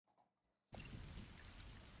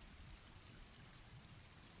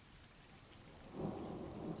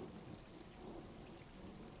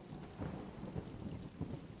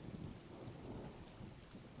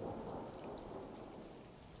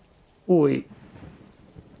Oi.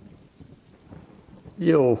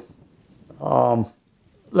 Yo.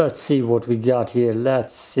 Let's see what we got here.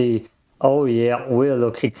 Let's see. Oh yeah, we're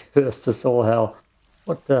looking cursed as all hell.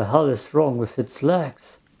 What the hell is wrong with its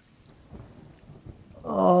legs?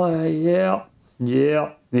 Oh yeah.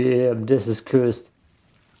 Yeah, this is cursed.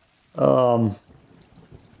 I'm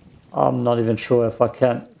not even sure if I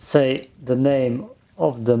can say the name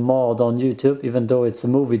of the mod on YouTube, even though it's a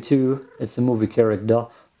movie too. It's a movie character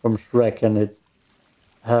from Shrek and it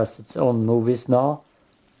has its own movies now.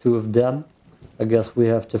 2 of them. I guess we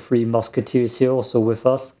have the 3 Musketeers here also with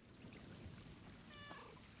us.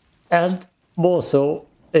 And also,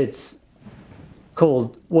 it's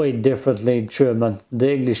called way differently in German.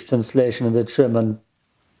 The English translation and the German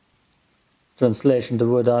translation, the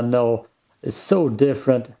word I know, is so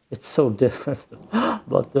different. It's so different.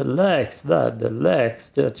 But the legs, man, the legs,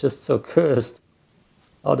 they're just so cursed.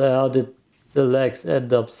 How the hell did the legs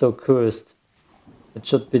end up so cursed? It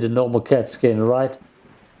should be the normal cat skin, right?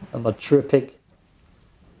 Am I tripping?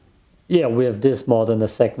 Yeah, we have this mod and the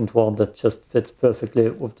second one that just fits perfectly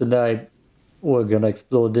with the name. We're gonna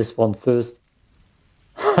explore this one first.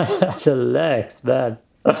 The legs, man.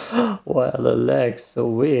 Wow, the legs, so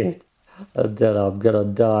weird. And then I'm gonna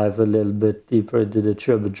dive a little bit deeper into the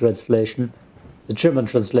German translation. The German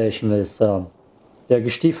translation is der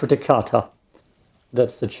gestiefelte Kater.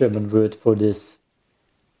 That's the German word for this,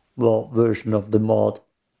 well, version of the mod.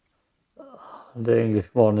 The English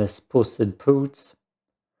one is Puss in Boots,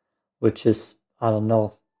 which is, I don't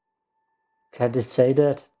know, can they say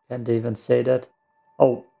that? Can they even say that?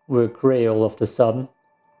 Oh, we're grey all of a sudden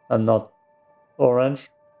and not orange.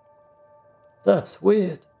 That's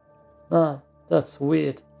weird. Man, that's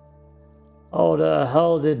weird. How the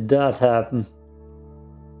hell did that happen?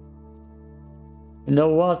 You know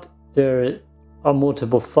what? There are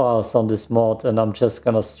multiple files on this mod and I'm just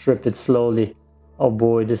gonna strip it slowly. Oh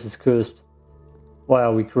boy, this is cursed. Why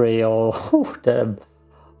are we grey? Oh, damn.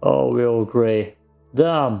 Oh, we're all grey.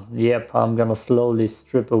 Damn. Yep, I'm gonna slowly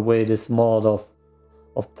strip away this mod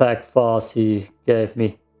of pack files he gave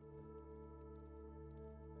me.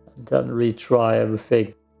 And then retry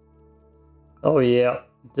everything. Oh yeah,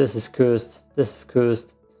 this is cursed. This is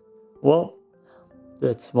cursed. Well,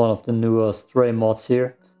 that's one of the newer stray mods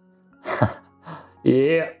here.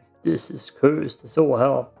 Yeah, this is cursed as all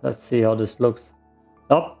hell. Let's see how this looks.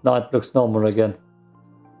 Oh, now it looks normal again.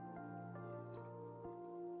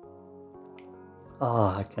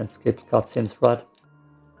 Ah, I can't skip cutscenes, right?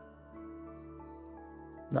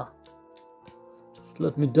 No. Just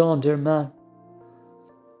let me down there, man.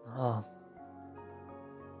 Ah.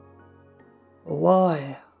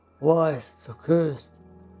 Why? Why is it so cursed?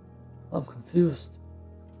 I'm confused.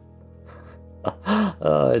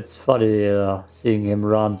 It's funny seeing him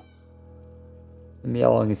run.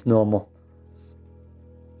 Meowing is normal.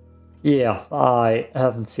 Yeah, I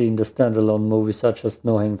haven't seen the standalone movies, I just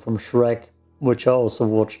know him from Shrek, which I also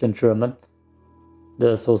watched in German.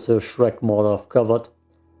 There's also a Shrek mod I've covered.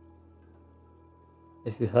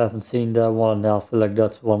 If you haven't seen that one, I feel like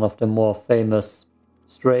that's one of the more famous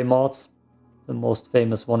stray mods. The most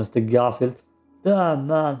famous one is the Garfield. Damn,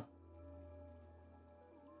 man.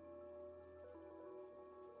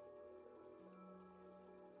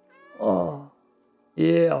 Oh,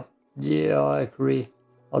 yeah, I agree.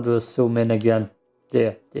 I'll do a zoom in again.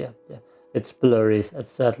 There. It's blurry,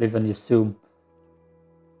 sadly, when you zoom.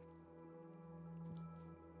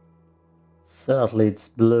 Sadly, it's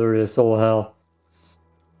blurry as all hell.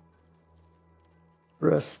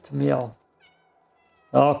 Rest meow.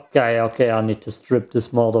 Okay, I need to strip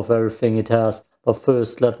this mod of everything it has. But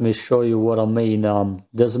first, let me show you what I mean.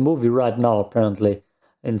 There's a movie right now, apparently,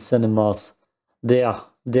 in cinemas. Der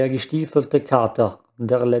gestiefelte Kater.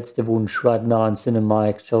 Der letzte Wunsch, right now in cinema,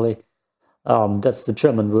 actually. That's the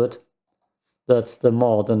German word. That's the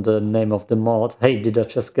mod and the name of the mod. Hey, did I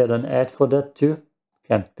just get an ad for that too?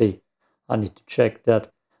 Can't be. I need to check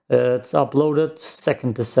that. It's uploaded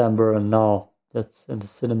 2nd December and now that's in the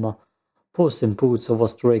cinema. Puss in Boots over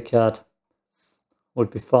Stray Cat. Would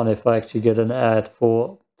be fun if I actually get an ad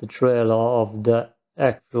for the trailer of the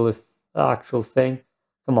actual thing.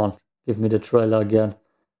 Come on, give me the trailer again.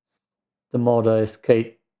 The modder is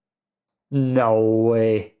Kate. No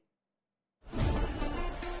way.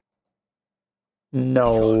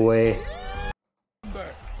 No way.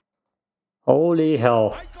 Holy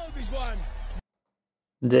hell.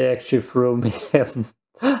 They actually threw me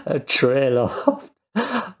a trailer.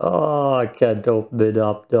 Oh, I can't open it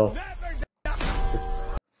up though.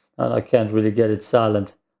 And I can't really get it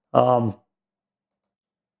silent. No,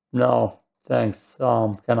 thanks.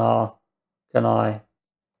 Can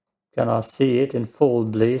I see it in full,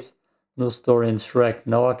 please? No story in Shrek.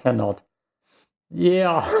 No, I cannot.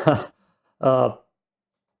 Yeah.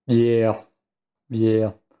 Yeah.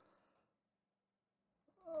 Yeah.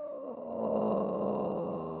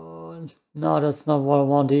 No, that's not what I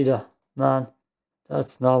want either, man.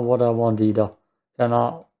 That's not what I want either. Can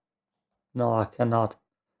I? No, I cannot.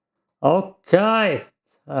 Okay.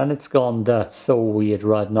 And it's gone. That's so weird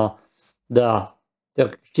right now. Da. Der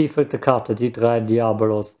gestiefelte Karte, die drei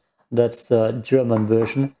Diabolos. That's the German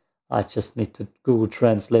version. I just need to Google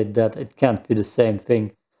translate that. It can't be the same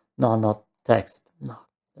thing. No, not text. No.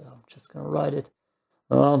 I'm just gonna write it.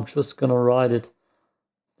 I'm just gonna write it.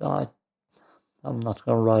 I'm not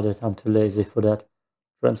gonna write it. I'm too lazy for that.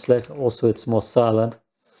 Translate. Also, it's more silent.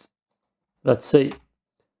 Let's see.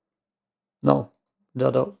 No.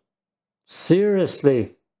 No.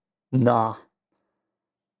 Seriously? Nah.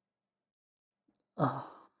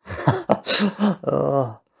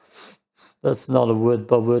 That's not a word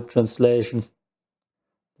by word translation.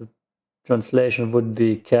 The translation would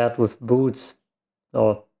be cat with boots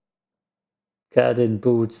or cat in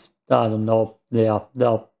boots. I don't know. Yeah,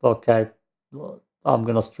 no, okay. I'm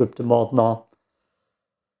gonna strip them out now.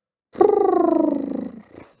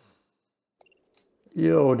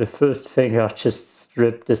 Yo, the first thing I just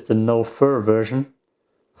stripped is the no fur version.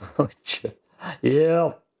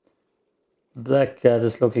 Yeah, black cat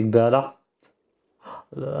is looking better.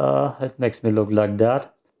 It makes me look like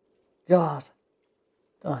that. God,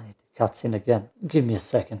 I need the cutscene again. Give me a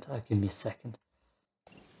second. Give me a second.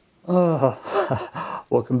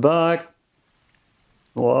 Welcome back.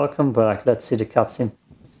 Welcome back. Let's see the cutscene.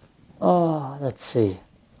 Let's see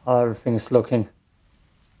how everything is looking.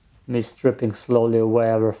 Me stripping slowly away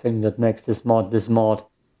everything that makes this mod.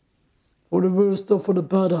 For the worst or for the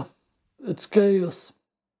better. It's chaos.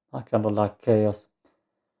 I kinda like chaos.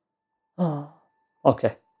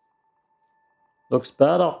 Okay. Looks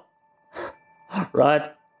better. Right.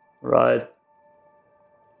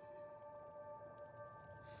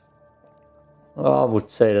 I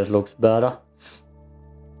would say that looks better.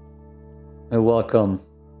 And welcome,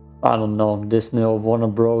 I don't know, Disney or Warner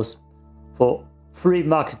Bros. For free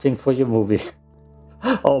marketing for your movie.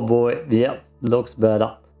 Oh boy, yeah, looks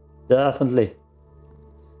better. Definitely.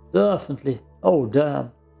 Oh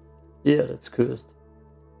damn. Yeah, that's cursed.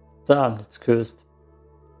 Damn, that's cursed.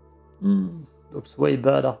 Looks way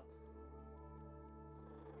better.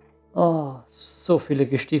 So viele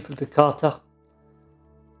gestiefelte Kater.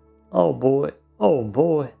 Oh boy.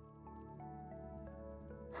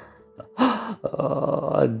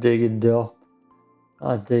 I dig it though.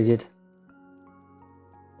 I dig it.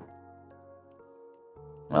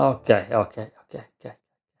 Okay.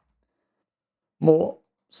 More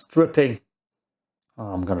stripping.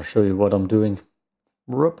 I'm gonna show you what I'm doing.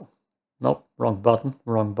 Nope, wrong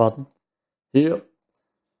button. Here.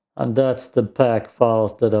 And that's the pack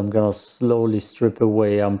files that I'm gonna slowly strip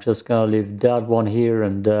away. I'm just gonna leave that one here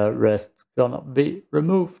and the rest gonna be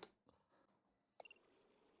removed.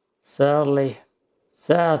 Sadly,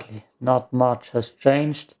 not much has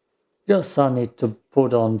changed. Guess I need to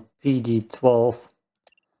put on PD12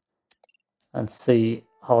 and see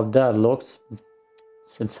how that looks,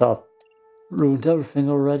 since I've ruined everything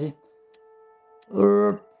already.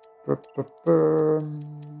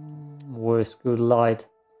 Where's good light?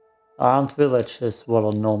 Ant Village is what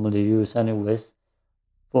I normally use anyways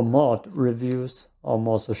for mod reviews or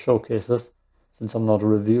also showcases, since I'm not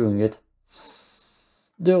reviewing it.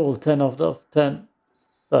 The old 10 out of 10.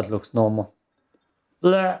 That looks normal.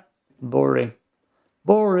 Blah. Boring.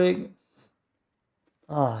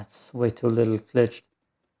 It's way too little glitched.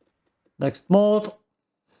 Next mod.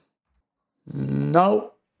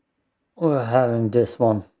 Now we're having this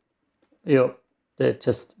one. Yo, they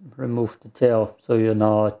just removed the tail, so you're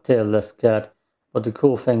now a tailless cat. But the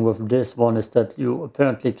cool thing with this one is that you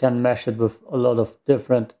apparently can mesh it with a lot of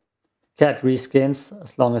different cat reskins,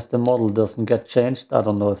 as long as the model doesn't get changed. I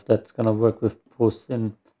don't know if that's gonna work with Puss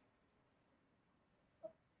in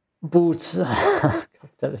Boots.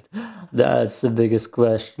 That's the biggest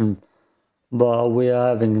question. But we are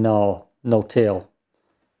having now no tail,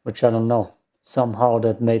 which I don't know. Somehow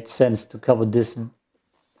that made sense to cover this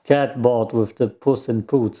cat mod with the Puss in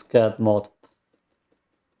Boots cat mod.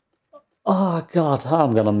 Oh god,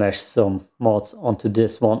 I'm gonna mesh some mods onto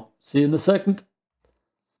this one. See you in a second.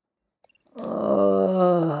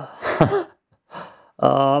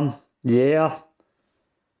 Yeah.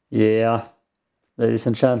 Ladies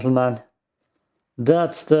and gentlemen,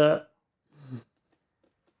 that's the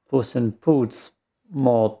Puss in Boots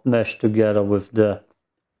mod meshed together with the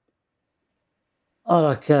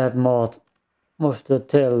other cat mod with the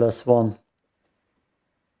tailless one.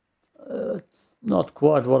 not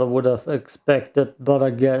quite what I would have expected, but I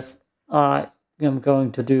guess I am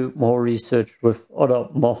going to do more research with other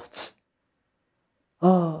mods.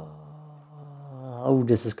 Oh,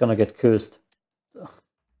 this is gonna get cursed.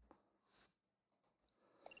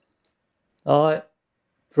 I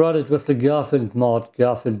tried it with the Garfield mod.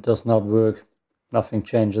 Garfield does not work. Nothing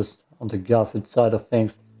changes on the Garfield side of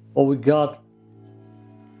things. But we got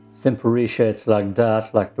simple reshades like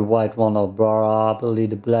that, like the white one or probably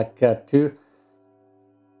the black cat too.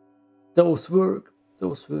 Those work.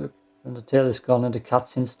 And the tail is gone and the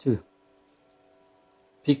cutscenes too.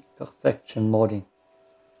 Peak perfection modding.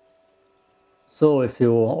 So if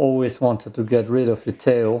you always wanted to get rid of your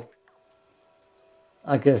tail,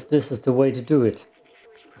 I guess this is the way to do it.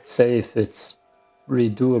 It's safe, it's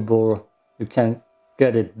redoable, you can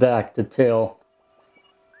get it back, the tail,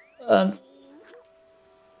 and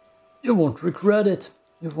you won't regret it.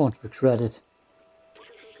 You won't regret it.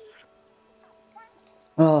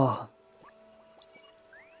 Ah.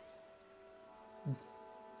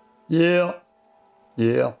 Yeah.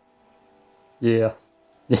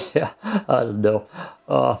 I don't know.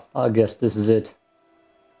 I guess this is it.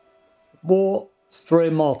 More stray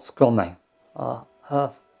mods coming. I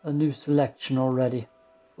have a new selection already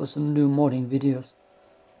for some new modding videos.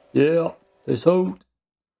 Yeah, peace out.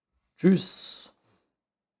 Tschüss.